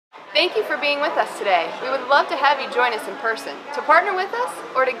Thank you for being with us today. We would love to have you join us in person. To partner with us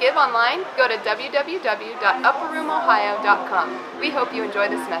or to give online, go to www.upperroomohio.com. We hope you enjoy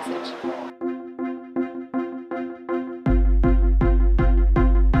this message.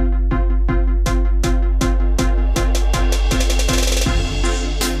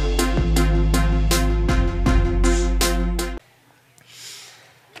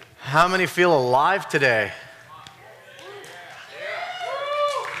 How many feel alive today?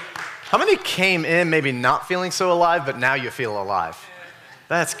 How many came in maybe not feeling so alive, but now you feel alive?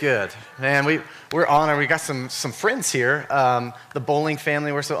 That's good. Man, we're honored. We got some friends here. The Bowling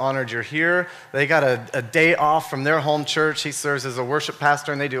family, we're so honored you're here. They got a day off from their home church. He serves as a worship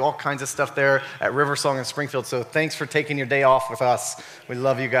pastor, and they do all kinds of stuff there at Riversong in Springfield. So thanks for taking your day off with us. We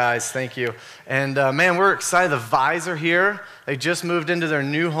love you guys. Thank you. And man, we're excited. The Vi's are here. They just moved into their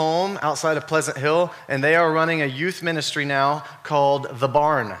new home outside of Pleasant Hill, and they are running a youth ministry now called The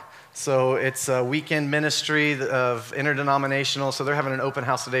Barn. So it's a weekend ministry of interdenominational. So they're having an open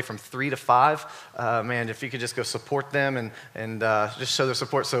house today from 3 to 5. Man, if you could just go support them and just show their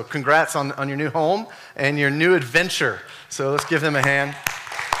support. So congrats on your new home and your new adventure. So let's give them a hand.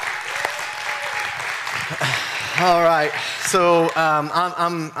 All right, so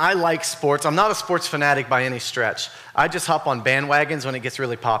I like sports. I'm not a sports fanatic by any stretch. I just hop on bandwagons when it gets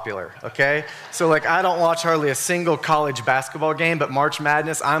really popular, okay? So like I don't watch hardly a single college basketball game, but March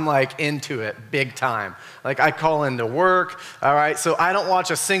Madness, I'm like into it big time. Like I call into work, all right? So I don't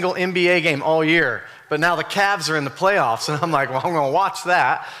watch a single NBA game all year, but now the Cavs are in the playoffs, and I'm like, well, I'm gonna watch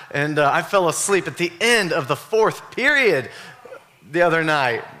that. And I fell asleep at the end of the fourth period the other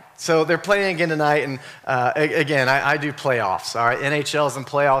night. So they're playing again tonight, and again, I do playoffs, all right? NHL's in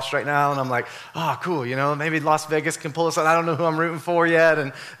playoffs right now, and I'm like, oh, cool, you know, maybe Las Vegas can pull us out. I don't know who I'm rooting for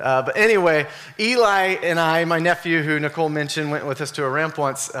yet, but anyway, Eli and I, my nephew, who Nicole mentioned, went with us to a ramp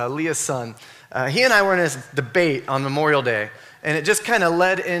once, Leah's son. He and I were in this debate on Memorial Day, and it just kind of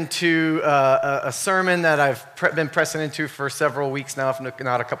led into a sermon that I've been pressing into for several weeks now, if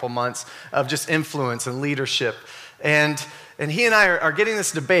not a couple months, of just influence and leadership. And he and I are getting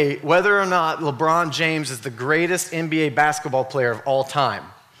this debate whether or not LeBron James is the greatest NBA basketball player of all time.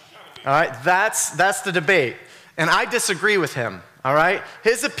 All right, that's the debate. And I disagree with him, all right?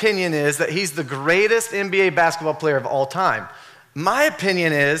 His opinion is that he's the greatest NBA basketball player of all time. My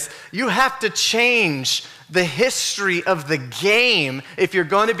opinion is you have to change the history of the game if you're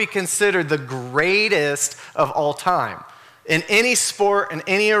going to be considered the greatest of all time. In any sport, in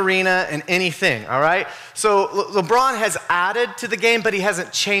any arena, in anything, all right? So LeBron has added to the game, but he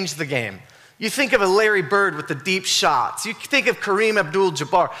hasn't changed the game. You think of a Larry Bird with the deep shots. You think of Kareem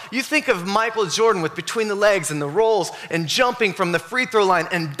Abdul-Jabbar. You think of Michael Jordan with between the legs and the rolls and jumping from the free throw line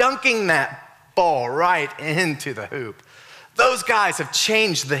and dunking that ball right into the hoop. Those guys have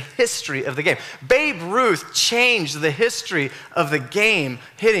changed the history of the game. Babe Ruth changed the history of the game,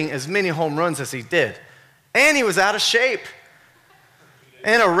 hitting as many home runs as he did. And he was out of shape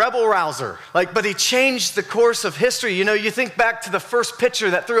and a rebel rouser. But he changed the course of history. You know, you think back to the first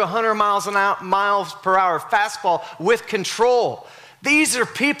pitcher that threw 100 miles per hour fastball with control. These are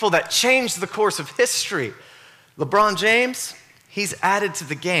people that changed the course of history. LeBron James, he's added to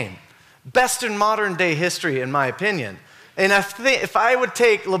the game. Best in modern day history, in my opinion. And if I would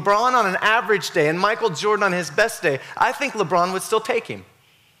take LeBron on an average day and Michael Jordan on his best day, I think LeBron would still take him.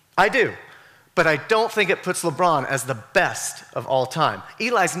 I do. But I don't think it puts LeBron as the best of all time.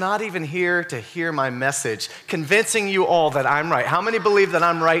 Eli's not even here to hear my message, convincing you all that I'm right. How many believe that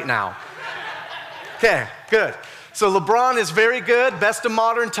I'm right now? Okay, good. So LeBron is very good, best of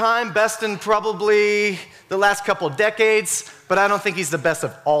modern time, best in probably the last couple of decades, but I don't think he's the best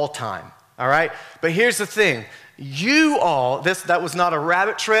of all time, all right? But here's the thing. You all, that was not a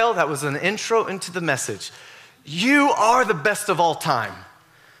rabbit trail, that was an intro into the message. You are the best of all time.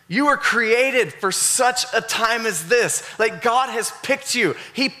 You were created for such a time as this. Like God has picked you.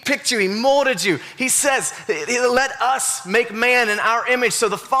 He picked you. He molded you. He says, let us make man in our image. So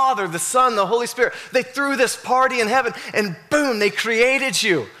the Father, the Son, the Holy Spirit, they threw this party in heaven and boom, they created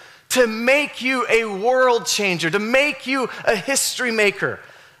you to make you a world changer, to make you a history maker,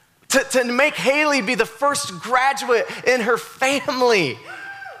 to make Haley be the first graduate in her family.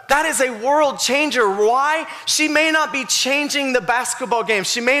 That is a world changer. Why? She may not be changing the basketball game.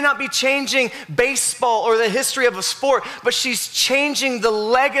 She may not be changing baseball or the history of a sport, but she's changing the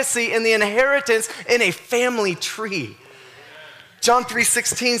legacy and the inheritance in a family tree. John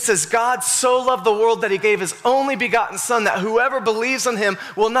 3:16 says, God so loved the world that he gave his only begotten son, that whoever believes in him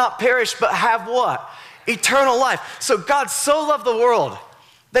will not perish, but have what? Eternal life. So God so loved the world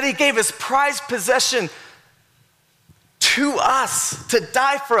that he gave his prized possession to us, to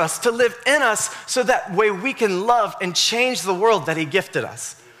die for us, to live in us, so that way we can love and change the world that he gifted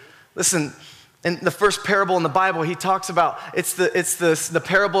us. Listen, in the first parable in the Bible, he talks about, it's the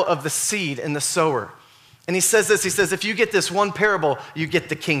parable of the seed and the sower. And he says this, he says, if you get this one parable, you get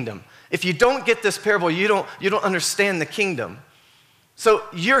the kingdom. If you don't get this parable, you don't understand the kingdom. So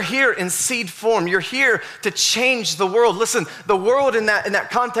you're here in seed form. You're here to change the world. Listen, the world in that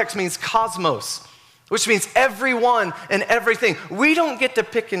context means cosmos, which means everyone and everything. We don't get to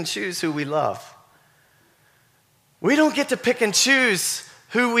pick and choose who we love. We don't get to pick and choose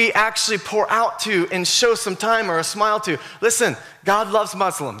who we actually pour out to and show some time or a smile to. Listen, God loves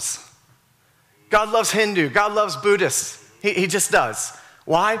Muslims. God loves Hindu. God loves Buddhists. He just does.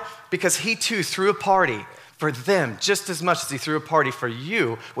 Why? Because he too threw a party for them just as much as he threw a party for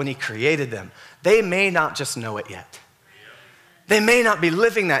you when he created them. They may not just know it yet. They may not be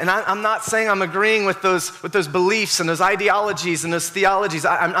living that. And I'm not saying I'm agreeing with those beliefs and those ideologies and those theologies.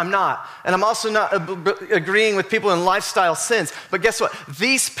 I'm not. And I'm also not agreeing with people in lifestyle sins. But guess what?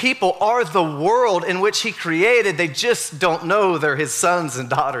 These people are the world in which he created. They just don't know they're his sons and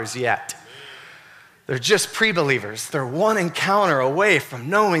daughters yet. They're just pre-believers. They're one encounter away from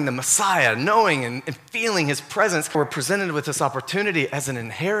knowing the Messiah, knowing and feeling his presence. We're presented with this opportunity as an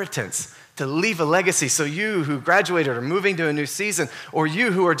inheritance to leave a legacy. So you who graduated or moving to a new season, or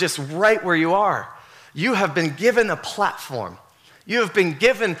you who are just right where you are, you have been given a platform. You have been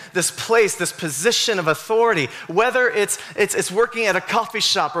given this place, this position of authority, whether it's working at a coffee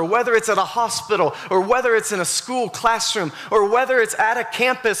shop, or whether it's at a hospital, or whether it's in a school classroom, or whether it's at a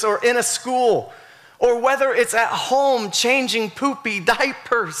campus or in a school, or whether it's at home changing poopy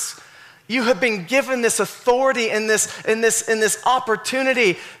diapers. You have been given this authority and this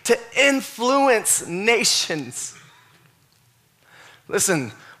opportunity to influence nations.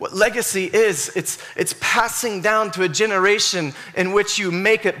 Listen, what legacy is, it's passing down to a generation in which you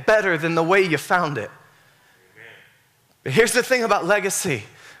make it better than the way you found it. But here's the thing about legacy.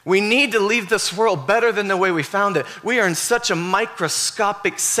 We need to leave this world better than the way we found it. We are in such a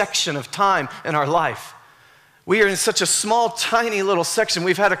microscopic section of time in our life. We are in such a small, tiny little section.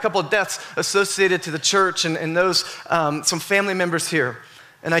 We've had a couple of deaths associated to the church and those, some family members here.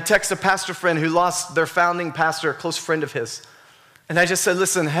 And I text a pastor friend who lost their founding pastor, a close friend of his. And I just said,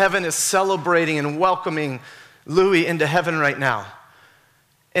 listen, heaven is celebrating and welcoming Louis into heaven right now.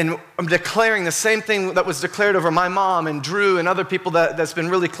 And I'm declaring the same thing that was declared over my mom and Drew and other people that's been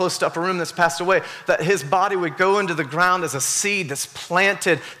really close to Upper Room that's passed away, that his body would go into the ground as a seed that's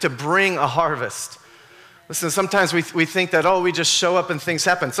planted to bring a harvest. Listen, sometimes we think that, we just show up and things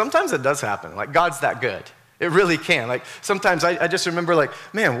happen. Sometimes it does happen. Like, God's that good. It really can. Like, sometimes I just remember, like,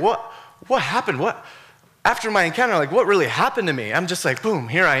 man, what happened? After my encounter, like, what really happened to me? I'm just like, boom,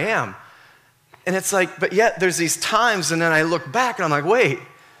 here I am. And it's like, but yet there's these times, and then I look back and I'm like, wait,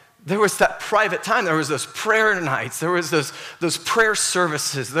 there was that private time. There was those prayer nights. There was those prayer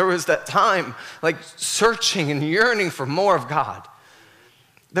services. There was that time, like, searching and yearning for more of God.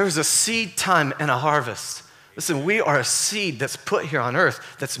 There was a seed time and a harvest. Listen, we are a seed that's put here on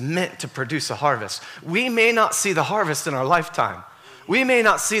earth that's meant to produce a harvest. We may not see the harvest in our lifetime. We may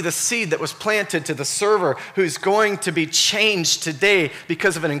not see the seed that was planted to the server who's going to be changed today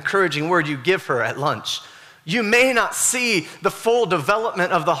because of an encouraging word you give her at lunch. You may not see the full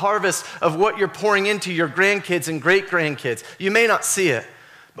development of the harvest of what you're pouring into your grandkids and great-grandkids. You may not see it.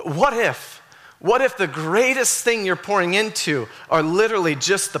 But what if the greatest thing you're pouring into are literally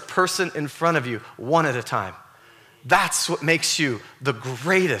just the person in front of you, one at a time? That's what makes you the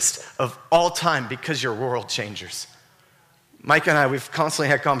greatest of all time, because you're world changers. Mike and I, we've constantly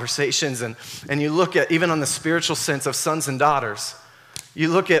had conversations, and you look at, even on the spiritual sense of sons and daughters, you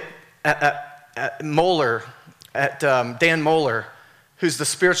look at Moeller, Dan Moeller, who's the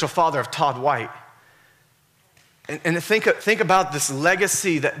spiritual father of Todd White. And think about this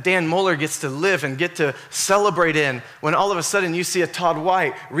legacy that Dan Moeller gets to live and get to celebrate in, when all of a sudden you see a Todd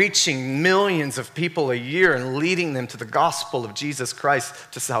White reaching millions of people a year and leading them to the gospel of Jesus Christ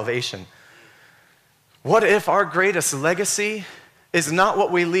to salvation. What if our greatest legacy is not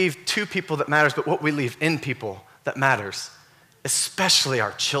what we leave to people that matters, but what we leave in people that matters, especially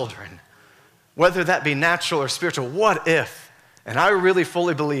our children? Whether that be natural or spiritual, what if? And I really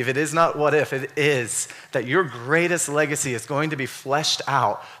fully believe it is not what if, it is that your greatest legacy is going to be fleshed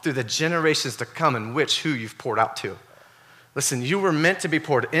out through the generations to come in which who you've poured out to. Listen, you were meant to be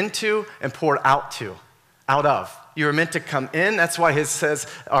poured into and poured out of. You were meant to come in. That's why it says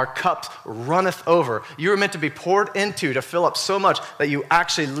our cup runneth over. You were meant to be poured into to fill up so much that you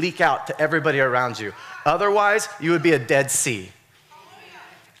actually leak out to everybody around you. Otherwise, you would be a dead sea.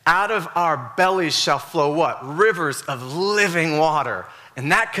 Out of our bellies shall flow what? Rivers of living water.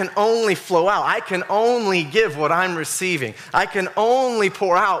 And that can only flow out. I can only give what I'm receiving. I can only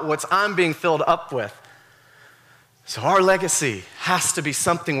pour out what I'm being filled up with. So our legacy has to be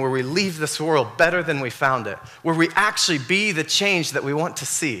something where we leave this world better than we found it, where we actually be the change that we want to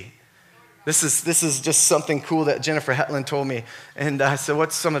see. This is just something cool that Jennifer Hetland told me. And I said,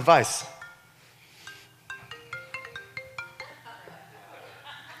 what's some advice?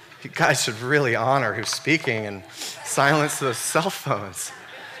 You guys should really honor who's speaking and silence those cell phones.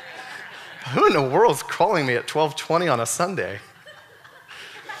 Who in the world's calling me at 12:20 on a Sunday?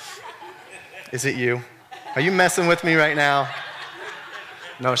 Is it you? Are you messing with me right now?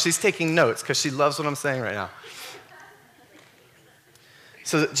 No, she's taking notes because she loves what I'm saying right now.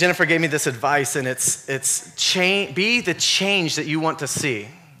 So Jennifer gave me this advice, and it's be the change that you want to see.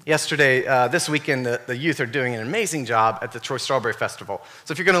 Yesterday, this weekend, the youth are doing an amazing job at the Troy Strawberry Festival.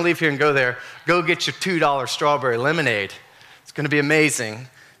 So if you're going to leave here and go there, go get your $2 strawberry lemonade. It's going to be amazing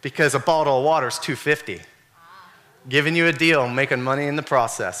because a bottle of water is $2.50. Giving you a deal, making money in the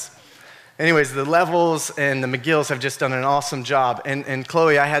process. Anyways, the Levels and the McGills have just done an awesome job. And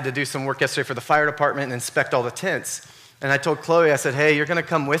Chloe, I had to do some work yesterday for the fire department and inspect all the tents. And I told Chloe, I said, hey, you're going to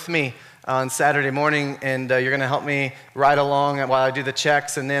come with me on Saturday morning, and you're going to help me ride along while I do the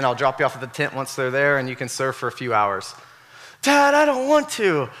checks, and then I'll drop you off at the tent once they're there, and you can serve for a few hours. Dad, I don't want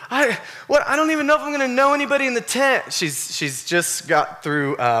to. I don't even know if I'm going to know anybody in the tent. She's just got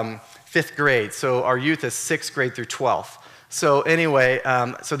through 5th grade, so our youth is 6th grade through 12th. So anyway,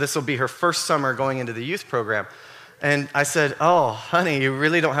 so this will be her first summer going into the youth program. And I said, oh, honey, you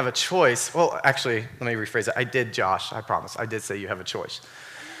really don't have a choice. Well, actually, let me rephrase it. I did, Josh. I promise. I did say you have a choice.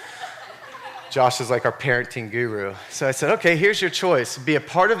 Josh is like our parenting guru. So I said, okay, here's your choice. Be a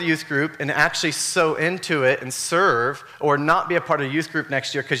part of the youth group and actually sow into it and serve, or not be a part of the youth group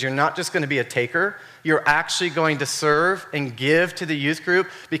next year because you're not just going to be a taker. You're actually going to serve and give to the youth group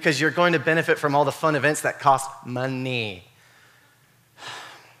because you're going to benefit from all the fun events that cost money.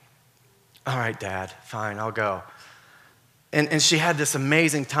 All right, Dad, fine, I'll go. And she had this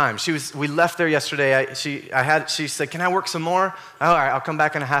amazing time. We left there yesterday. She said, can I work some more? All right, I'll come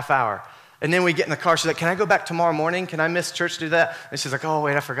back in a half hour. And then we get in the car. She's like, can I go back tomorrow morning? Can I miss church to do that? And she's like, oh,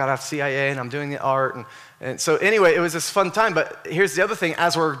 wait, I forgot I have CIA, and I'm doing the art. And so anyway, it was this fun time. But here's the other thing.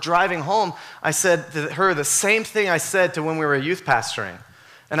 As we're driving home, I said to her the same thing I said to when we were youth pastoring.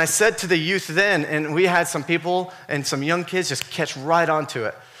 And I said to the youth then, and we had some people and some young kids just catch right onto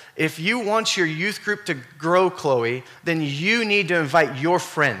it. If you want your youth group to grow, Chloe, then you need to invite your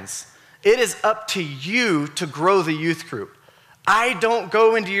friends. It is up to you to grow the youth group. I don't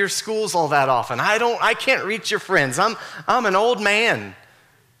go into your schools all that often. I can't reach your friends. I'm an old man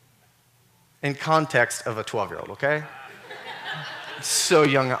in context of a 12-year-old, okay? So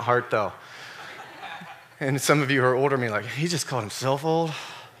young at heart, though. And some of you who are older than me like, he just called himself old?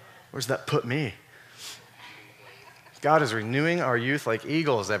 Where's that put me? God is renewing our youth like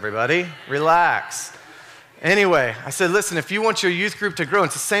eagles, everybody. Relax. Anyway, I said, listen, if you want your youth group to grow,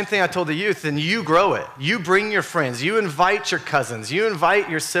 it's the same thing I told the youth, then you grow it. You bring your friends. You invite your cousins. You invite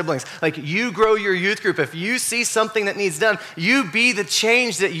your siblings. Like, you grow your youth group. If you see something that needs done, you be the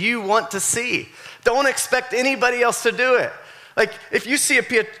change that you want to see. Don't expect anybody else to do it. Like, if you see a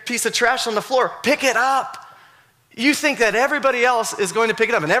piece of trash on the floor, pick it up. You think that everybody else is going to pick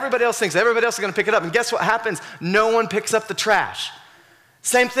it up, and everybody else thinks everybody else is going to pick it up, and guess what happens? No one picks up the trash.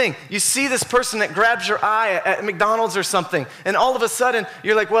 Same thing. You see this person that grabs your eye at McDonald's or something, and all of a sudden,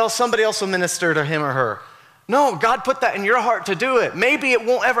 you're like, well, somebody else will minister to him or her. No, God put that in your heart to do it. Maybe it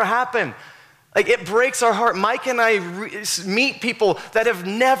won't ever happen. Like, it breaks our heart. Mike and I meet people that have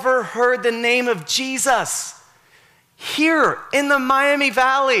never heard the name of Jesus here in the Miami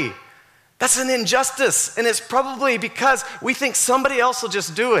Valley. That's an injustice, and it's probably because we think somebody else will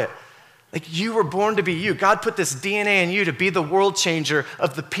just do it. Like, you were born to be you. God put this DNA in you to be the world changer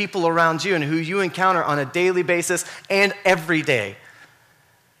of the people around you and who you encounter on a daily basis and every day.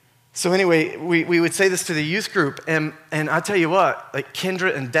 So anyway, we would say this to the youth group, and I tell you what, like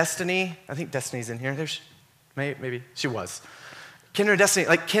Kendra and Destiny, I think Destiny's in here. Maybe she was. Kendra and Destiny,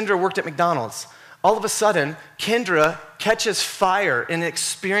 like Kendra worked at McDonald's. All of a sudden, Kendra catches fire and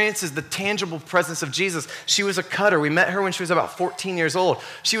experiences the tangible presence of Jesus. She was a cutter. We met her when she was about 14 years old.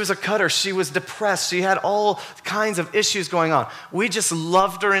 She was a cutter. She was depressed. She had all kinds of issues going on. We just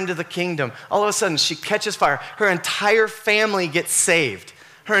loved her into the kingdom. All of a sudden, she catches fire. Her entire family gets saved.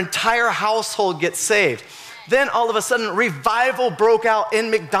 Her entire household gets saved. Then all of a sudden, revival broke out in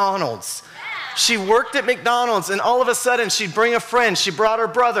McDonald's. She worked at McDonald's, and all of a sudden, she'd bring a friend. She brought her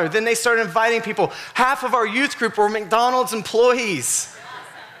brother. Then they started inviting people. Half of our youth group were McDonald's employees.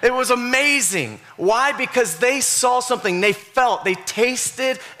 It was amazing. Why? Because they saw something. They felt, they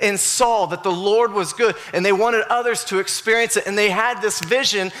tasted and saw that the Lord was good, and they wanted others to experience it. And they had this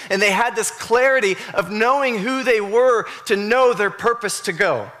vision and they had this clarity of knowing who they were to know their purpose to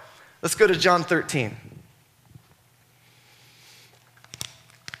go. Let's go to John 13.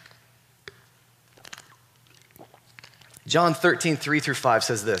 John 13, 3-5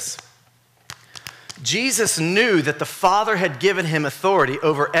 says this. Jesus knew that the Father had given him authority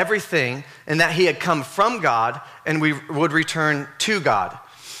over everything and that he had come from God and we would return to God.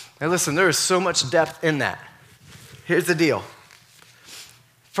 Now listen, there is so much depth in that. Here's the deal.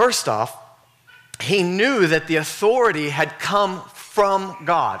 First off, he knew that the authority had come from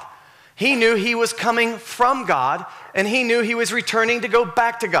God. He knew he was coming from God, and he knew he was returning to go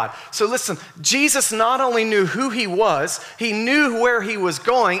back to God. So listen, Jesus not only knew who he was, he knew where he was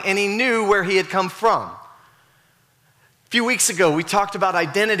going, and he knew where he had come from. A few weeks ago, we talked about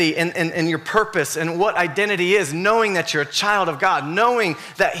identity and your purpose and what identity is, knowing that you're a child of God, knowing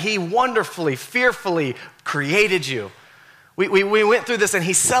that he wonderfully, fearfully created you. We went through this, and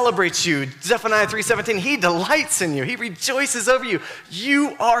he celebrates you. Zephaniah 3:17, he delights in you. He rejoices over you.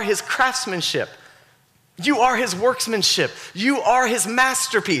 You are his craftsmanship. You are his workmanship. You are his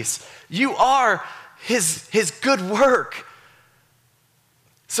masterpiece. You are his good work.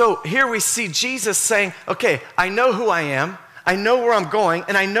 So here we see Jesus saying, okay, I know who I am, I know where I'm going,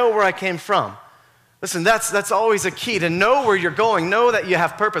 and I know where I came from. Listen, that's always a key, to know where you're going, know that you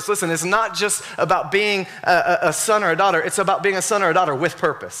have purpose. Listen, it's not just about being a son or a daughter, it's about being a son or a daughter with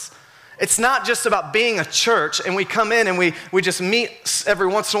purpose. It's not just about being a church and we come in and we just meet every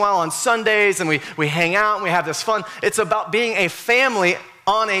once in a while on Sundays and we hang out and we have this fun. It's about being a family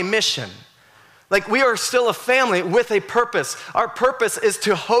on a mission. Like, we are still a family with a purpose. Our purpose is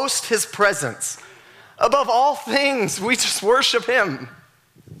to host his presence. Above all things, we just worship him.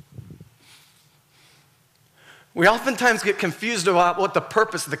 We oftentimes get confused about what the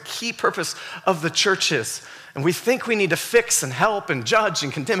purpose, the key purpose of the church is. And we think we need to fix and help and judge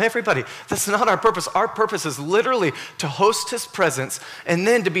and condemn everybody. That's not our purpose. Our purpose is literally to host his presence and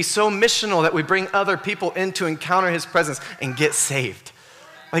then to be so missional that we bring other people in to encounter his presence and get saved.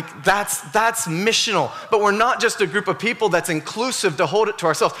 Like, that's missional. But we're not just a group of people that's inclusive to hold it to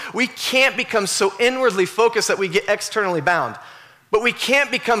ourselves. We can't become so inwardly focused that we get externally bound. But we can't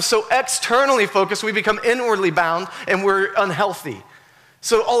become so externally focused, we become inwardly bound and we're unhealthy.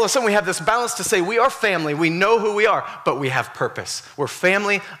 So all of a sudden we have this balance to say we are family, we know who we are, but we have purpose. We're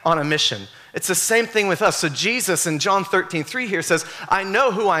family on a mission. It's the same thing with us. So Jesus in John 13:3 here says, I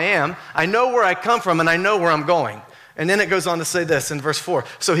know who I am, I know where I come from, and I know where I'm going. And then it goes on to say this in verse 4.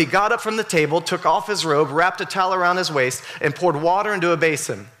 So he got up from the table, took off his robe, wrapped a towel around his waist, and poured water into a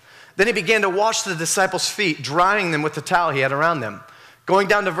basin. Then he began to wash the disciples' feet, drying them with the towel he had around them. Going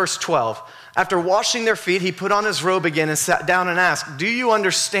down to verse 12, after washing their feet, he put on his robe again and sat down and asked, do you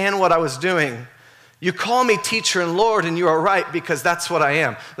understand what I was doing? You call me teacher and Lord, and you are right, because that's what I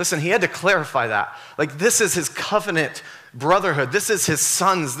am. Listen, he had to clarify that. Like, this is his covenant brotherhood. This is his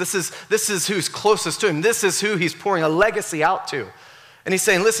sons. This is who's closest to him. This is who he's pouring a legacy out to. And he's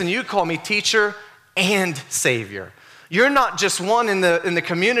saying, listen, you call me teacher and Savior. You're not just one in the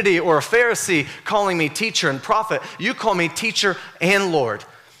community or a Pharisee calling me teacher and prophet. You call me teacher and Lord.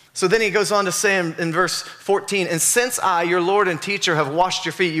 So then he goes on to say in verse 14, and since I, your Lord and teacher, have washed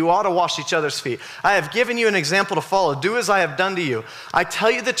your feet, you ought to wash each other's feet. I have given you an example to follow. Do as I have done to you. I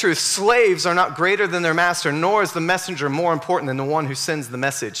tell you the truth, slaves are not greater than their master, nor is the messenger more important than the one who sends the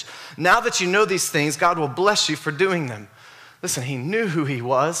message. Now that you know these things, God will bless you for doing them. Listen, he knew who he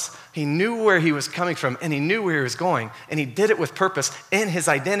was, he knew where he was coming from, and he knew where he was going, and he did it with purpose in his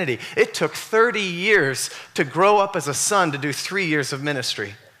identity. It took 30 years to grow up as a son to do 3 years of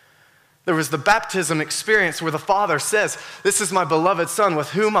ministry. There was the baptism experience where the Father says, this is my beloved Son with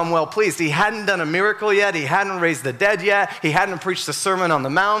whom I'm well pleased. He hadn't done a miracle yet. He hadn't raised the dead yet. He hadn't preached the Sermon on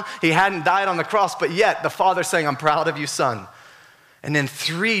the Mount. He hadn't died on the cross, but yet the Father saying, I'm proud of you, Son. And then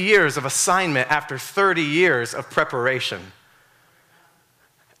 3 years of assignment after 30 years of preparation.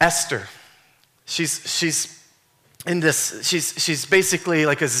 Esther, she's in this, she's basically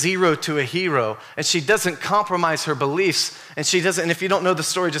like a zero to a hero, and she doesn't compromise her beliefs, and she doesn't, and if you don't know the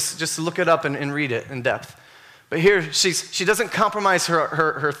story, just look it up and read it in depth. But here, she doesn't compromise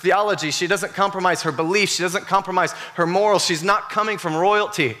her theology, she doesn't compromise her beliefs, she doesn't compromise her morals, she's not coming from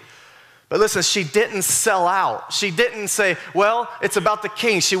royalty. But listen, she didn't sell out. She didn't say, well, it's about the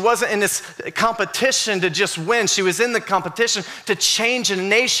king. She wasn't in this competition to just win. She was in the competition to change a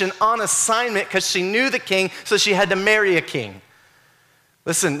nation on assignment because she knew the king, so she had to marry a king.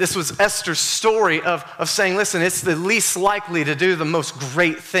 Listen, this was Esther's story of saying, listen, it's the least likely to do the most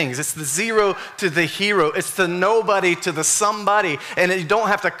great things. It's the zero to the hero. It's the nobody to the somebody. And you don't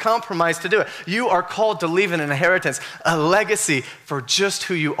have to compromise to do it. You are called to leave an inheritance, a legacy for just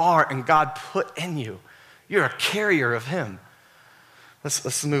who you are and God put in you. You're a carrier of him.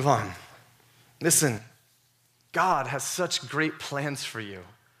 Let's move on. Listen, God has such great plans for you.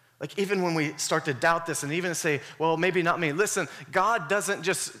 Like even when we start to doubt this and even say, well, maybe not me. Listen, God doesn't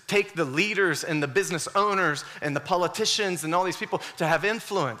just take the leaders and the business owners and the politicians and all these people to have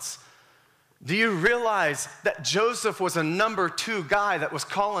influence. Do you realize that Joseph was a number 2 guy that was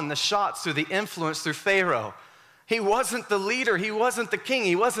calling the shots through the influence through Pharaoh? He wasn't the leader, he wasn't the king,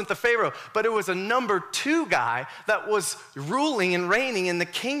 he wasn't the Pharaoh, but it was a number 2 guy that was ruling and reigning in the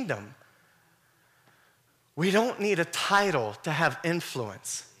kingdom. We don't need a title to have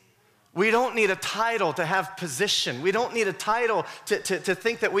influence. We don't need a title to have position. We don't need a title to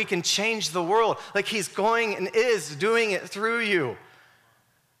think that we can change the world. Like he's going and is doing it through you.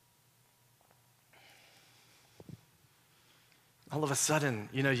 All of a sudden,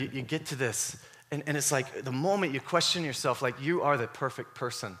 you get to this, and it's like the moment you question yourself, like you are the perfect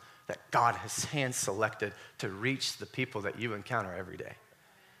person that God has hand-selected to reach the people that you encounter every day.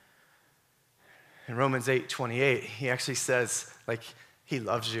 In Romans 8:28, he actually says, like, he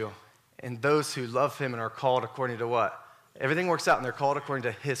loves you. And those who love him and are called according to what? Everything works out and they're called according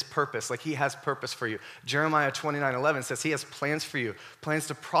to his purpose. Like he has purpose for you. Jeremiah 29:11 says he has plans for you, plans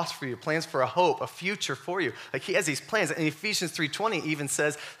to prosper you, plans for a hope, a future for you. Like he has these plans. And Ephesians 3:20 even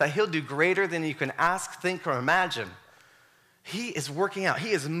says that he'll do greater than you can ask, think, or imagine. He is working out.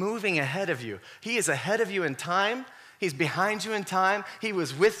 He is moving ahead of you. He is ahead of you in time. He's behind you in time. He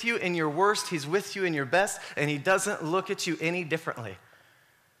was with you in your worst. He's with you in your best. And he doesn't look at you any differently.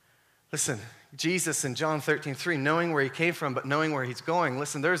 Listen, Jesus in John 13:3, knowing where he came from, but knowing where he's going.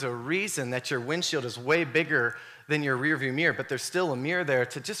 Listen, there's a reason that your windshield is way bigger than your rearview mirror, but there's still a mirror there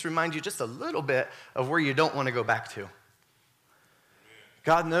to just remind you just a little bit of where you don't want to go back to.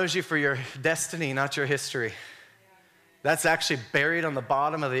 God knows you for your destiny, not your history. That's actually buried on the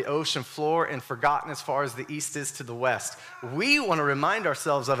bottom of the ocean floor and forgotten as far as the east is to the west. We want to remind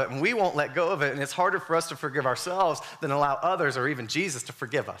ourselves of it, and we won't let go of it, and it's harder for us to forgive ourselves than allow others or even Jesus to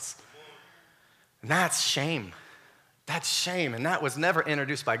forgive us. And that's shame. That's shame. And that was never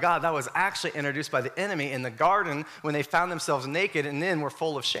introduced by God. That was actually introduced by the enemy in the garden when they found themselves naked and then were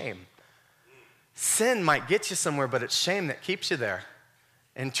full of shame. Sin might get you somewhere, but it's shame that keeps you there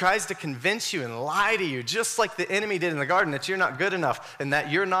and tries to convince you and lie to you, just like the enemy did in the garden, that you're not good enough and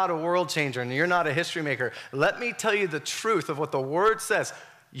that you're not a world changer and you're not a history maker. Let me tell you the truth of what the word says.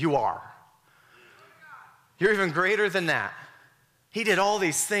 You are. You're even greater than that. He did all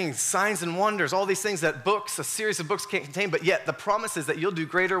these things, signs and wonders, all these things that a series of books can't contain, but yet the promise is that you'll do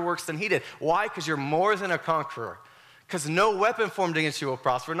greater works than he did. Why? Because you're more than a conqueror. Because no weapon formed against you will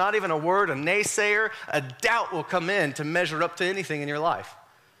prosper, not even a word, a naysayer, a doubt will come in to measure up to anything in your life.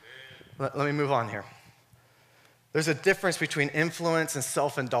 Let me move on here. There's a difference between influence and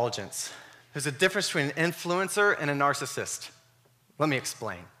self-indulgence. There's a difference between an influencer and a narcissist. Let me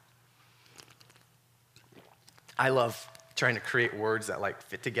explain. I love trying to create words that like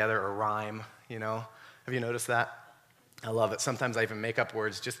fit together or rhyme, Have you noticed that? I love it. Sometimes I even make up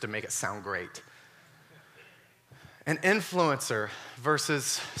words just to make it sound great. An influencer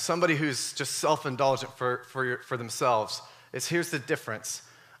versus somebody who's just self-indulgent for themselves here's the difference.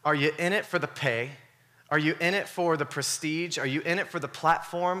 Are you in it for the pay? Are you in it for the prestige? Are you in it for the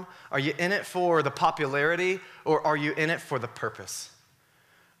platform? Are you in it for the popularity? Or are you in it for the purpose?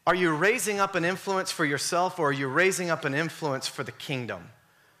 Are you raising up an influence for yourself, or are you raising up an influence for the kingdom?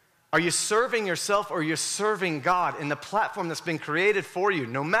 Are you serving yourself, or are you serving God in the platform that's been created for you,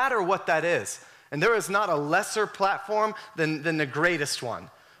 no matter what that is? And there is not a lesser platform than the greatest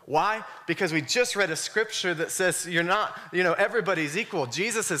one. Why? Because we just read a scripture that says you're not, everybody's equal.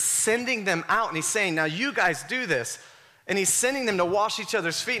 Jesus is sending them out, and he's saying, now you guys do this. And he's sending them to wash each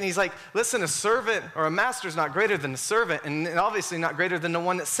other's feet. And he's like, listen, a servant or a master is not greater than a servant, and obviously not greater than the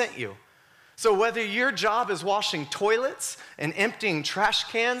one that sent you. So whether your job is washing toilets and emptying trash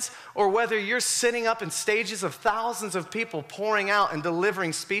cans, or whether you're sitting up in stages of thousands of people pouring out and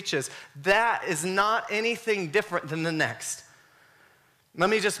delivering speeches, that is not anything different than the next. Let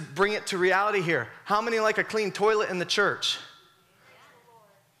me just bring it to reality here. How many like a clean toilet in the church?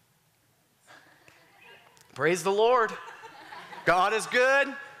 Praise the Lord. God is good.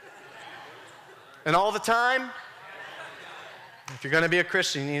 And all the time. If you're going to be a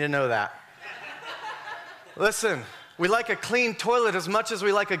Christian, you need to know that. Listen, We like a clean toilet as much as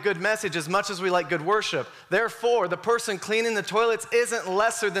we like a good message, as much as we like good worship. Therefore, the person cleaning the toilets isn't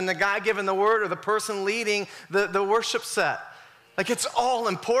lesser than the guy giving the word or the person leading the worship set. Like, it's all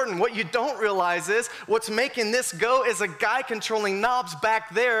important. What you don't realize is what's making this go is a guy controlling knobs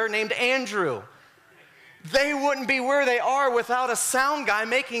back there named Andrew. They wouldn't be where they are without a sound guy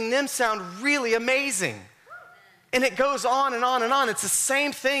making them sound really amazing. And it goes on and on and on. It's the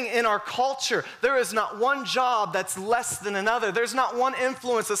same thing in our culture. There is not one job that's less than another. There's not one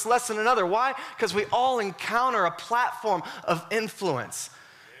influence that's less than another. Why? Because we all encounter a platform of influence.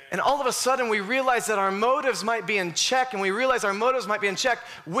 And all of a sudden we realize that our motives might be in check, and we realize our motives might be in check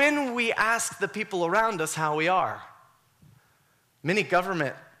when we ask the people around us how we are. Many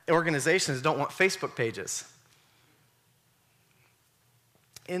government organizations don't want Facebook pages.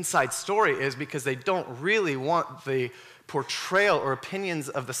 Inside story is because they don't really want the portrayal or opinions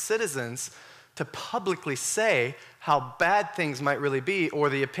of the citizens to publicly say how bad things might really be or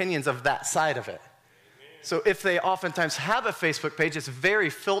the opinions of that side of it. So if they oftentimes have a Facebook page, it's very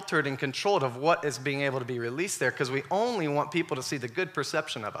filtered and controlled of what is being able to be released there, because we only want people to see the good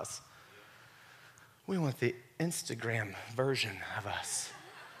perception of us. We want the Instagram version of us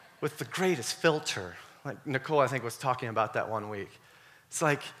with the greatest filter. Like Nicole, I think, was talking about that one week. It's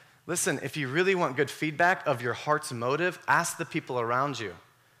like, listen, if you really want good feedback of your heart's motive, ask the people around you.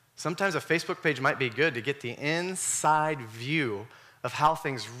 Sometimes a Facebook page might be good to get the inside view of how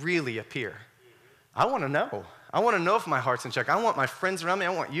things really appear. I want to know. I want to know if my heart's in check. I want my friends around me. I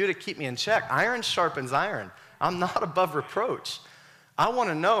want you to keep me in check. Iron sharpens iron. I'm not above reproach. I want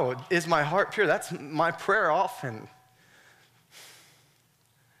to know, is my heart pure? That's my prayer often.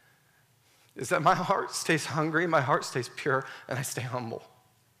 Is that my heart stays hungry, my heart stays pure, and I stay humble.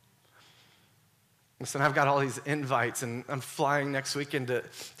 Listen, I've got all these invites, and I'm flying next weekend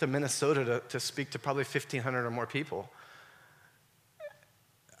to Minnesota to speak to probably 1,500 or more people.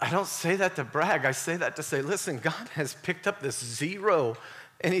 I don't say that to brag. I say that to say, listen, God has picked up this zero,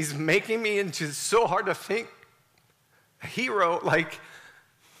 and he's making me into so hard to think a hero. Like,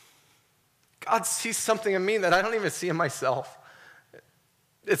 God sees something in me that I don't even see in myself.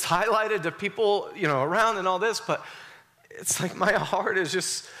 It's highlighted to people, around and all this, but it's like my heart is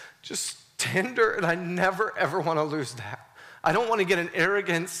just tender, and I never, ever want to lose that. I don't want to get an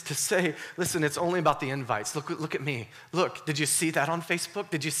arrogance to say, listen, it's only about the invites. Look at me. Look, did you see that on Facebook?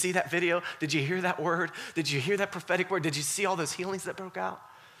 Did you see that video? Did you hear that word? Did you hear that prophetic word? Did you see all those healings that broke out?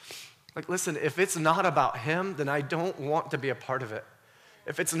 Like, listen, if it's not about him, then I don't want to be a part of it.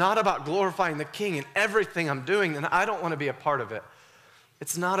 If it's not about glorifying the King in everything I'm doing, then I don't want to be a part of it.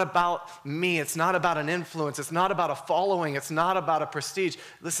 It's not about me. It's not about an influence. It's not about a following. It's not about a prestige.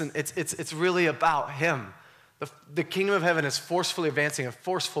 Listen, it's really about him. The kingdom of heaven is forcefully advancing, and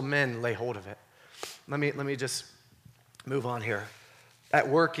forceful men lay hold of it. Let me just move on here. At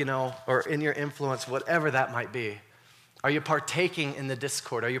work, or in your influence, whatever that might be, are you partaking in the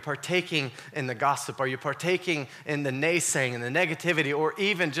discord? Are you partaking in the gossip? Are you partaking in the naysaying and the negativity, or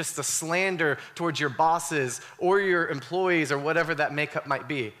even just the slander towards your bosses or your employees or whatever that makeup might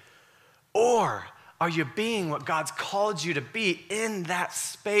be? Or are you being what God's called you to be in that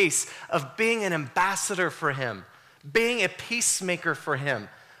space of being an ambassador for him, being a peacemaker for him?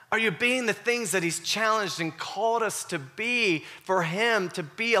 Are you being the things that he's challenged and called us to be for him, to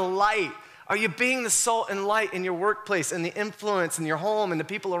be a light? Are you being the salt and light in your workplace and the influence in your home and the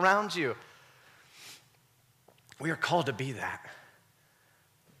people around you? We are called to be that.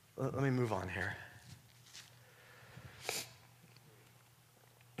 Let me move on here.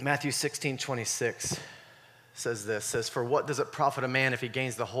 Matthew 16:26 says, for what does it profit a man if he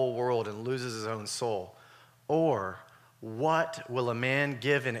gains the whole world and loses his own soul? Or what will a man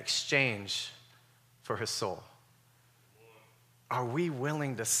give in exchange for his soul? Are we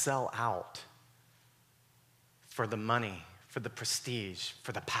willing to sell out for the money, for the prestige,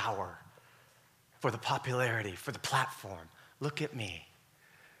 for the power, for the popularity, for the platform? Look at me.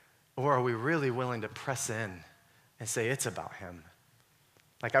 Or are we really willing to press in and say it's about him?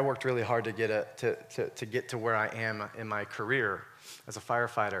 Like, I worked really hard to get to where I am in my career as a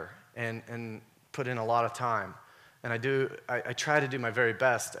firefighter, and put in a lot of time. And I try to do my very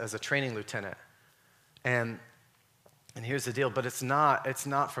best as a training lieutenant. And here's the deal, but it's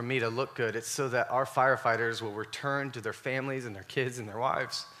not for me to look good. It's so that our firefighters will return to their families and their kids and their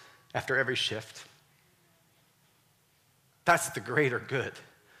wives after every shift. That's the greater good.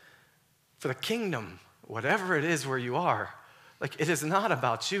 For the kingdom, whatever it is where you are, like, it is not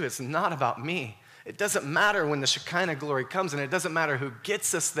about you. It's not about me. It doesn't matter when the Shekinah glory comes, and it doesn't matter who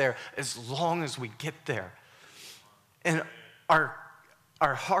gets us there as long as we get there. And our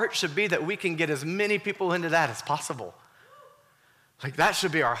Our heart should be that we can get as many people into that as possible. Like that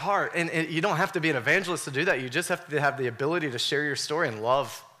should be our heart. And you don't have to be an evangelist to do that. You just have to have the ability to share your story and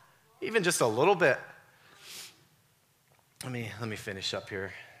love, even just a little bit. Let me finish up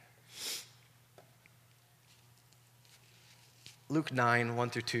here. Luke 9, 1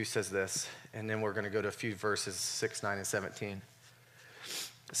 through 2 says this, and then we're going to go to a few verses, 6, 9, and 17.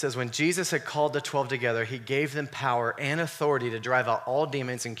 It says, when Jesus had called the 12 together, he gave them power and authority to drive out all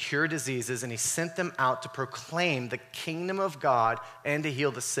demons and cure diseases, and he sent them out to proclaim the kingdom of God and to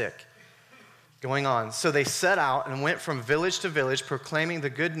heal the sick. Going on, so they set out and went from village to village, proclaiming the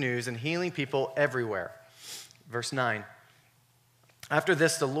good news and healing people everywhere. Verse 9. After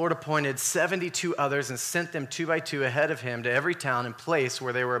this, the Lord appointed 72 others and sent them 2 by 2 ahead of him to every town and place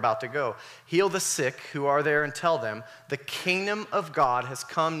where they were about to go. Heal the sick who are there and tell them, the kingdom of God has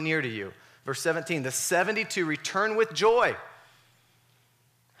come near to you. Verse 17, the 72 return with joy.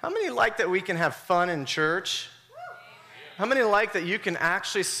 How many like that we can have fun in church? How many like that you can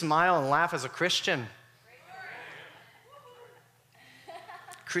actually smile and laugh as a Christian?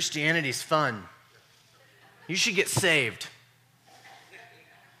 Christianity's fun. You should get saved.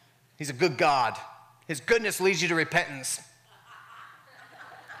 He's a good God. His goodness leads you to repentance.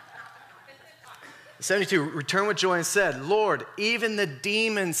 72, returned with joy and said, Lord, even the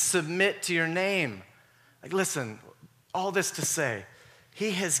demons submit to your name. Like, listen, all this to say,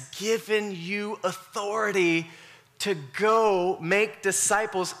 he has given you authority to go make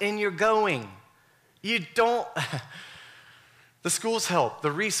disciples in your going. You don't, the schools help,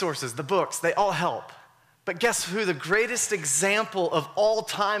 the resources, the books, they all help. But guess who the greatest example of all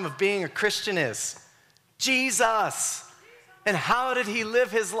time of being a Christian is? Jesus. And how did he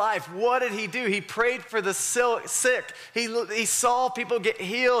live his life? What did he do? He prayed for the sick. He saw people get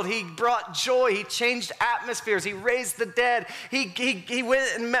healed. He brought joy. He changed atmospheres. He raised the dead. He went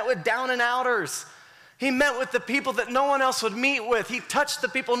and met with down and outers. He met with the people that no one else would meet with. He touched the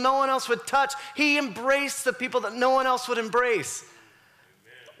people no one else would touch. He embraced the people that no one else would embrace.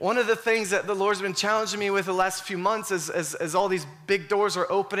 One of the things that the Lord's been challenging me with the last few months as all these big doors are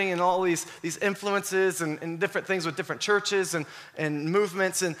opening and all these influences and different things with different churches and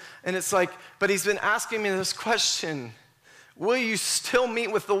movements. And it's like, but he's been asking me this question, will you still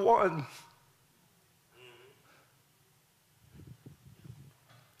meet with the one?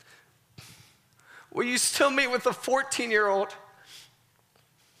 Will you still meet with the 14-year-old?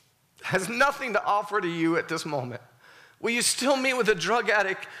 Has nothing to offer to you at this moment. Will you still meet with a drug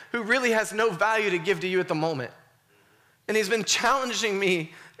addict who really has no value to give to you at the moment? And he's been challenging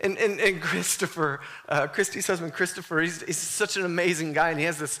me and Christopher, Christy's husband, Christopher, he's such an amazing guy, and he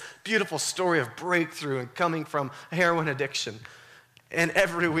has this beautiful story of breakthrough and coming from heroin addiction. And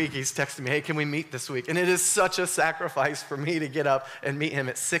every week he's texting me, hey, can we meet this week? And it is such a sacrifice for me to get up and meet him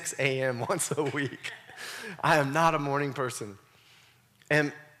at 6 a.m. once a week. I am not a morning person.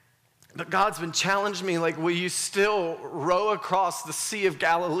 But God's been challenging me, like, will you still row across the Sea of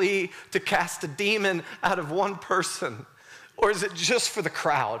Galilee to cast a demon out of one person? Or is it just for the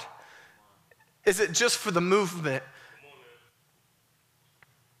crowd? Is it just for the movement?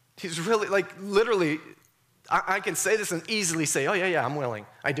 He's really, like, literally, I can say this and easily say, oh, yeah, I'm willing.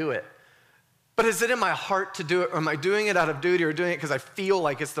 I do it. But is it in my heart to do it, or am I doing it out of duty, or doing it because I feel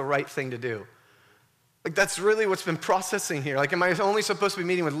like it's the right thing to do? Like, that's really what's been processing here. Like, am I only supposed to be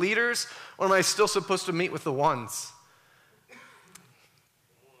meeting with leaders, or am I still supposed to meet with the ones?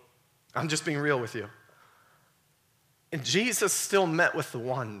 I'm just being real with you. And Jesus still met with the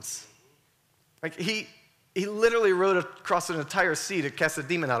ones. Like, he literally rode across an entire sea to cast a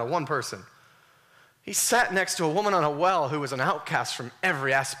demon out of one person. He sat next to a woman on a well who was an outcast from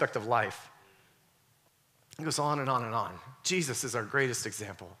every aspect of life. It goes on and on and on. Jesus is our greatest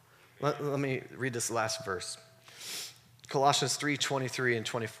example. Let me read this last verse. Colossians 3:23 and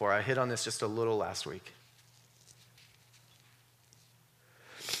 24. I hit on this just a little last week.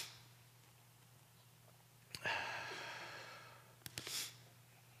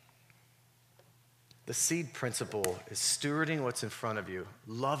 The seed principle is stewarding what's in front of you,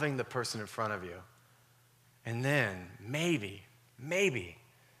 loving the person in front of you. And then maybe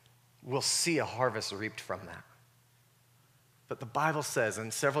we'll see a harvest reaped from that. But the Bible says in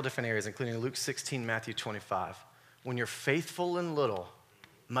several different areas, including Luke 16, Matthew 25, when you're faithful in little,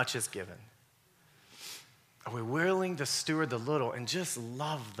 much is given. Are we willing to steward the little and just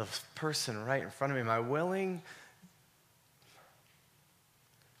love the person right in front of me? Am I willing?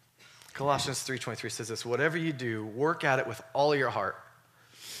 Colossians 3:23 says this, whatever you do, work at it with all your heart,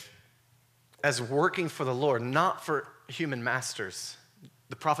 as working for the Lord, not for human masters.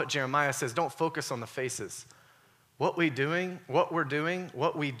 The prophet Jeremiah says, don't focus on the faces. what we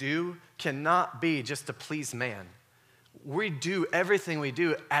do cannot be just to please man. We do everything we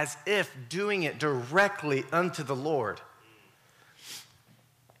do as if doing it directly unto the Lord.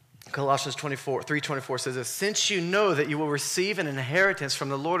 Colossians 3:24 says this, since you know that you will receive an inheritance from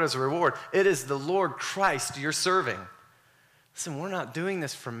the Lord as a reward, it is the Lord Christ you're serving. Listen, we're not doing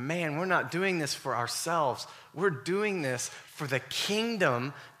this for man. We're not doing this for ourselves. We're doing this for the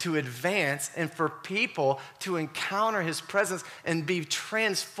kingdom to advance and for people to encounter his presence and be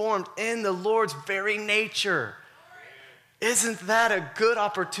transformed in the Lord's very nature. Isn't that a good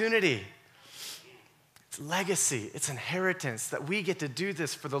opportunity? It's legacy, it's inheritance that we get to do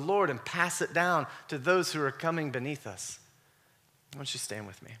this for the Lord and pass it down to those who are coming beneath us. Why don't you stand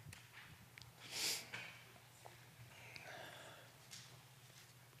with me?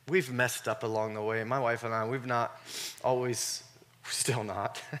 We've messed up along the way. My wife and I, we've not always, still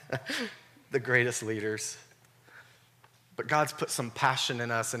not, the greatest leaders. But God's put some passion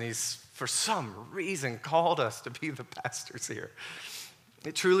in us, and he's, for some reason, called us to be the pastors here.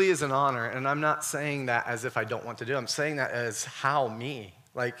 It truly is an honor, and I'm not saying that as if I don't want to do it. I'm saying that as how me.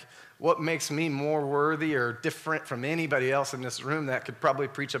 Like, what makes me more worthy or different from anybody else in this room that could probably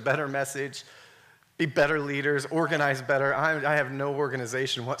preach a better message, be better leaders, organize better. I have no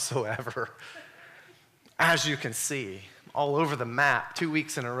organization whatsoever. As you can see, all over the map, 2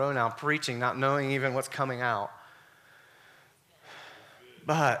 weeks in a row now, preaching, not knowing even what's coming out.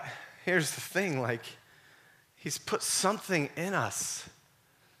 But here's the thing, like, he's put something in us.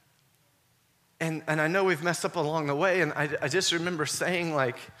 And I know we've messed up along the way, and I just remember saying,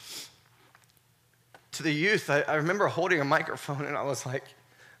 like, to the youth, I remember holding a microphone, and I was like,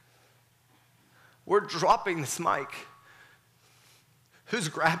 we're dropping this mic. Who's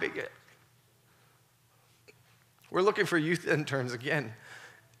grabbing it? We're looking for youth interns again.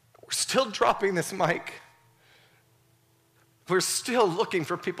 We're still dropping this mic. We're still looking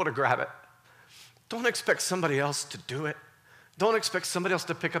for people to grab it. Don't expect somebody else to do it. Don't expect somebody else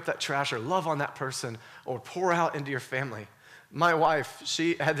to pick up that trash or love on that person or pour out into your family. My wife,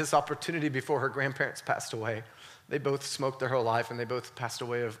 she had this opportunity before her grandparents passed away. They both smoked their whole life, and they both passed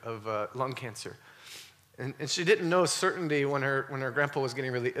away of lung cancer. And she didn't know certainty when her grandpa was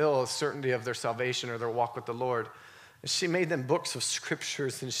getting really ill, certainty of their salvation or their walk with the Lord. And she made them books of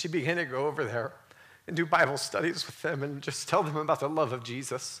scriptures, and she began to go over there and do Bible studies with them and just tell them about the love of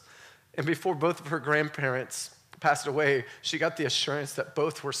Jesus. And before both of her grandparents passed away, she got the assurance that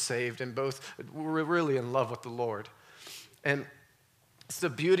both were saved and both were really in love with the Lord. And it's the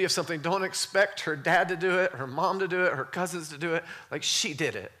beauty of something. Don't expect her dad to do it, her mom to do it, her cousins to do it. Like, she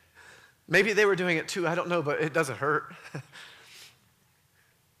did it. Maybe they were doing it too, I don't know, but it doesn't hurt.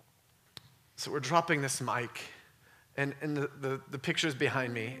 So we're dropping this mic, and the pictures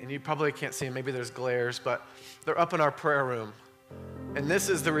behind me, and you probably can't see them, maybe there's glares, but they're up in our prayer room. And this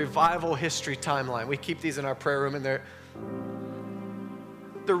is the revival history timeline. We keep these in our prayer room, and they're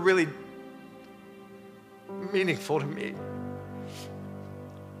really meaningful to me.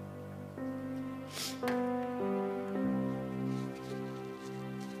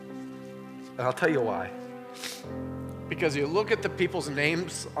 And I'll tell you why. Because you look at the people's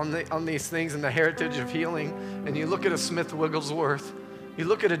names on these things in the heritage of healing, and you look at a Smith Wigglesworth, you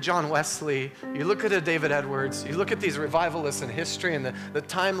look at a John Wesley, you look at a David Edwards, you look at these revivalists in history and the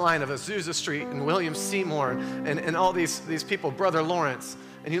timeline of Azusa Street and William Seymour and all these people, Brother Lawrence,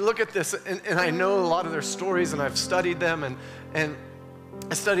 and you look at this, and I know a lot of their stories, and I've studied them, and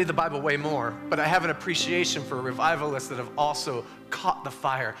I studied the Bible way more, but I have an appreciation for revivalists that have also caught the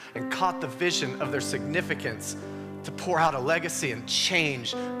fire and caught the vision of their significance to pour out a legacy and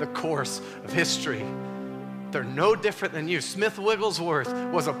change the course of history. They're no different than you. Smith Wigglesworth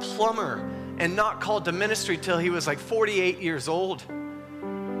was a plumber and not called to ministry till he was like 48 years old.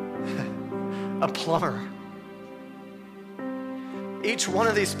 A plumber. Each one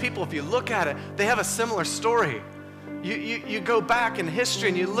of these people, if you look at it, they have a similar story. You go back in history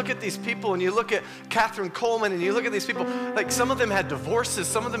and you look at these people and you look at Catherine Coleman and you look at these people, like some of them had divorces,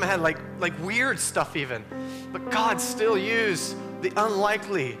 some of them had like weird stuff even. But God still used the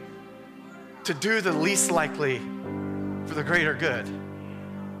unlikely to do the least likely for the greater good.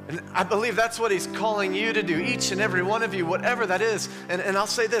 And I believe that's what he's calling you to do, each and every one of you, whatever that is. And I'll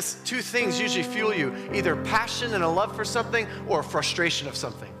say this, two things usually fuel you, either passion and a love for something or frustration of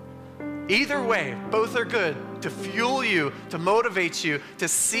something. Either way, both are good to fuel you, to motivate you, to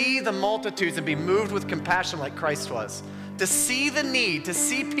see the multitudes and be moved with compassion like Christ was, to see the need, to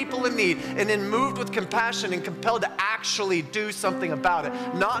see people in need, and then moved with compassion and compelled to actually do something about it.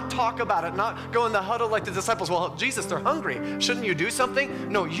 Not talk about it, not go in the huddle like the disciples. Well, Jesus, they're hungry. Shouldn't you do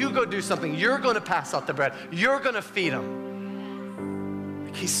something? No, you go do something. You're going to pass out the bread. You're going to feed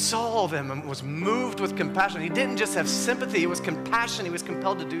them. He saw them and was moved with compassion. He didn't just have sympathy, it was compassion. He was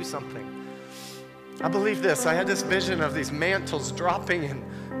compelled to do something. I believe this. I had this vision of these mantles dropping, and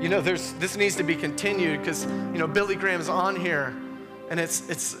this needs to be continued because Billy Graham's on here, and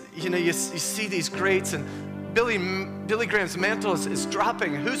it's you see these greats, and Billy Graham's mantle is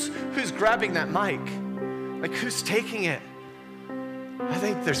dropping. Who's grabbing that mic? Like, who's taking it? I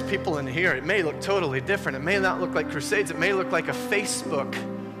think there's people in here. It may look totally different. It may not look like Crusades. It may look like a Facebook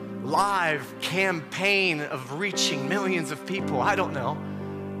live campaign of reaching millions of people. I don't know.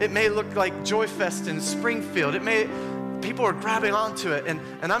 It may look like Joy Fest in Springfield. People are grabbing onto it.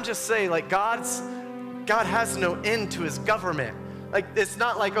 And I'm just saying, like, God has no end to his government. Like, it's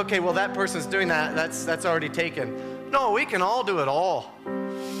not like, okay, well, that person's doing that. That's already taken. No, we can all do it all.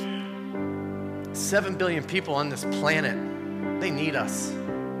 7 billion people on this planet. They need us.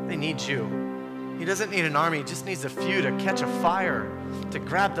 They need you. He doesn't need an army. He just needs a few to catch a fire, to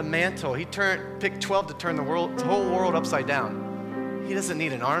grab the mantle. He picked 12 to turn the whole world upside down. He doesn't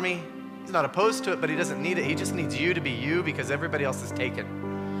need an army. He's not opposed to it, but he doesn't need it. He just needs you to be you because everybody else is taken.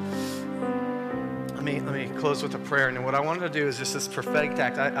 Let me close with a prayer. And what I wanted to do is just this prophetic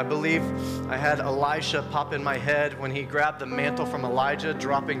act. I believe I had Elisha pop in my head when he grabbed the mantle from Elijah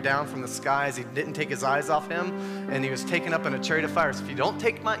dropping down from the skies. He didn't take his eyes off him, and he was taken up in a chariot of fire. So if you don't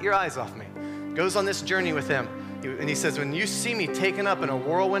take your eyes off me, goes on this journey with him. And he says, when you see me taken up in a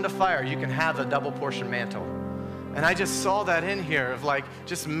whirlwind of fire, you can have the double portion mantle. And I just saw that in here of like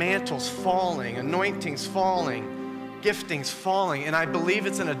just mantles falling, anointings falling, giftings falling. And I believe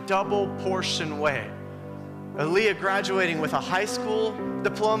it's in a double portion way. Aaliyah graduating with a high school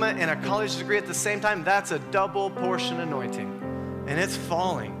diploma and a college degree at the same time, that's a double portion anointing. And it's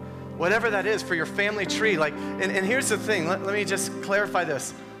falling. Whatever that is for your family tree. And here's the thing, let me just clarify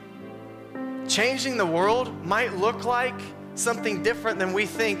this. Changing the world might look like something different than we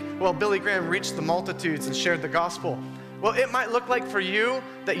think. Well, Billy Graham reached the multitudes and shared the gospel. Well, it might look like for you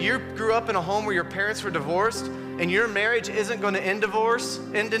that you grew up in a home where your parents were divorced and your marriage isn't going to end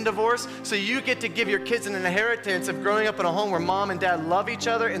in divorce. So you get to give your kids an inheritance of growing up in a home where mom and dad love each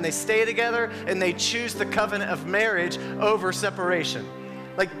other and they stay together and they choose the covenant of marriage over separation.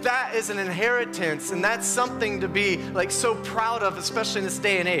 Like, that is an inheritance, and that's something to be like so proud of, especially in this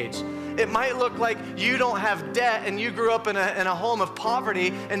day and age. It might look like you don't have debt and you grew up in a home of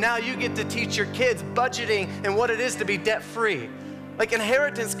poverty, and now you get to teach your kids budgeting and what it is to be debt-free. Like,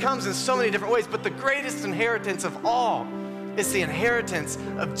 inheritance comes in so many different ways, but the greatest inheritance of all is the inheritance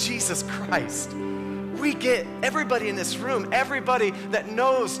of Jesus Christ. Everybody in this room, everybody that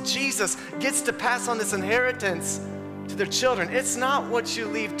knows Jesus gets to pass on this inheritance to their children. It's not what you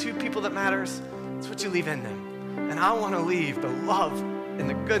leave to people that matters, it's what you leave in them. And I want to leave the love and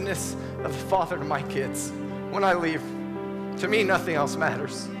the goodness of the Father to my kids. When I leave, to me, nothing else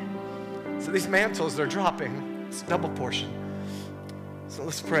matters. So these mantles, they're dropping. It's a double portion. So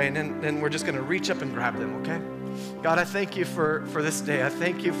let's pray, and then we're just going to reach up and grab them, okay? God, I thank you for this day. I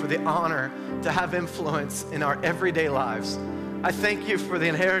thank you for the honor to have influence in our everyday lives. I thank you for the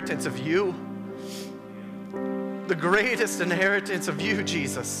inheritance of you, the greatest inheritance of you,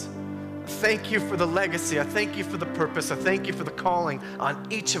 Jesus. Thank you for the legacy. I thank you for the purpose. I thank you for the calling on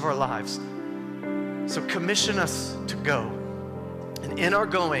each of our lives. So commission us to go. And in our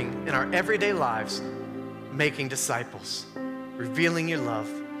going, in our everyday lives, making disciples, revealing your love,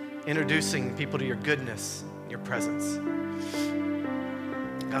 introducing people to your goodness, your presence.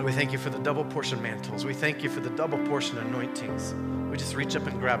 God, we thank you for the double portion mantles. We thank you for the double portion anointings. We just reach up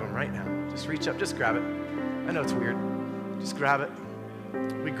and grab them right now. Just reach up, just grab it. I know it's weird. Just grab it.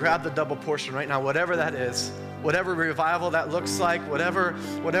 We grab the double portion right now, whatever that is, whatever revival that looks like, whatever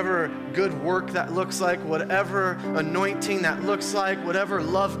good work that looks like, whatever anointing that looks like, whatever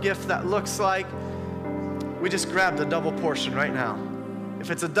love gift that looks like, we just grab the double portion right now.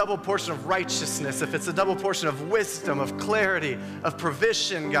 If it's a double portion of righteousness, if it's a double portion of wisdom, of clarity, of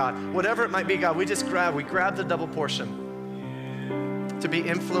provision, God, whatever it might be, God, we grab the double portion to be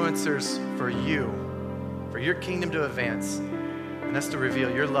influencers for you, for your kingdom to advance, and us to reveal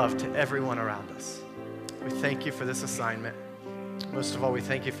your love to everyone around us. We thank you for this assignment. Most of all, we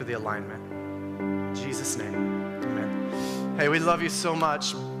thank you for the alignment. In Jesus' name, amen. Hey, we love you so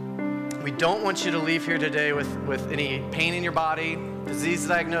much. We don't want you to leave here today with any pain in your body, disease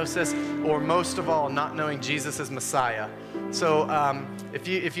diagnosis, or most of all, not knowing Jesus as Messiah. So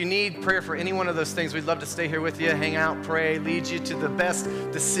if you need prayer for any one of those things, we'd love to stay here with you, hang out, pray, lead you to the best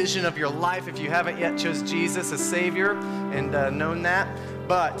decision of your life if you haven't yet chose Jesus as Savior and known that.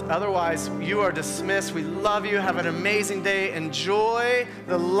 But otherwise, you are dismissed. We love you. Have an amazing day. Enjoy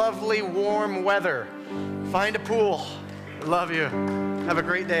the lovely warm weather. Find a pool. Love you. Have a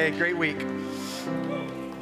great day, great week.